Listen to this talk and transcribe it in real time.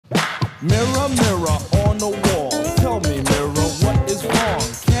Mirror, mirror on the wall, tell me, mirror, what is wrong?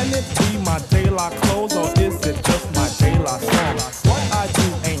 Can it be my daylight clothes or is it just my daylight song? What I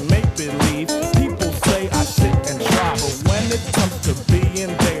do ain't make believe. People say I sit and try, but when it comes to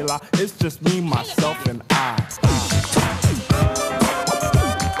being daylight, it's just me, myself, and I.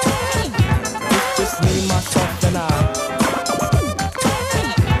 It's just me, myself, and I.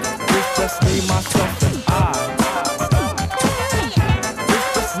 It's just me, myself, and I.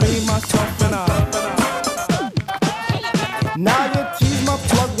 Myself and I. Now you tease my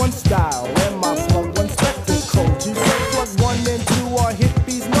plug one style and my plug one spectacles. You say plug one and two are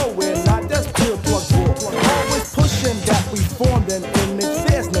hippies nowhere, not that's pure plug bull. Always pushing that we formed an image,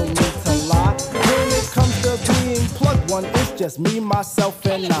 there's no need to lie. When it comes to being plug one, it's just me, myself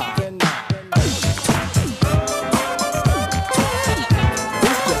and I.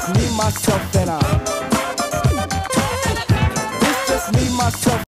 It's just me, myself and I.